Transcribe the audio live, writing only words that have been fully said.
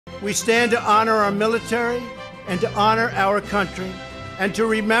We stand to honor our military and to honor our country and to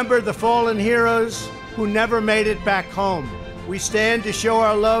remember the fallen heroes who never made it back home. We stand to show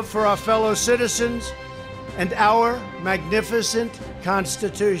our love for our fellow citizens and our magnificent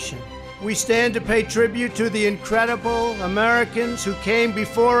Constitution. We stand to pay tribute to the incredible Americans who came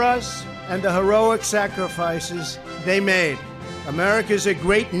before us and the heroic sacrifices they made. America is a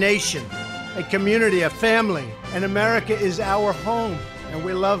great nation, a community, a family, and America is our home, and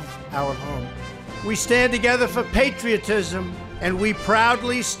we love our home. We stand together for patriotism, and we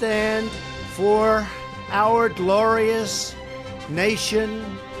proudly stand for our glorious nation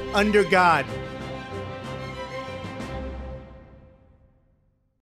under God.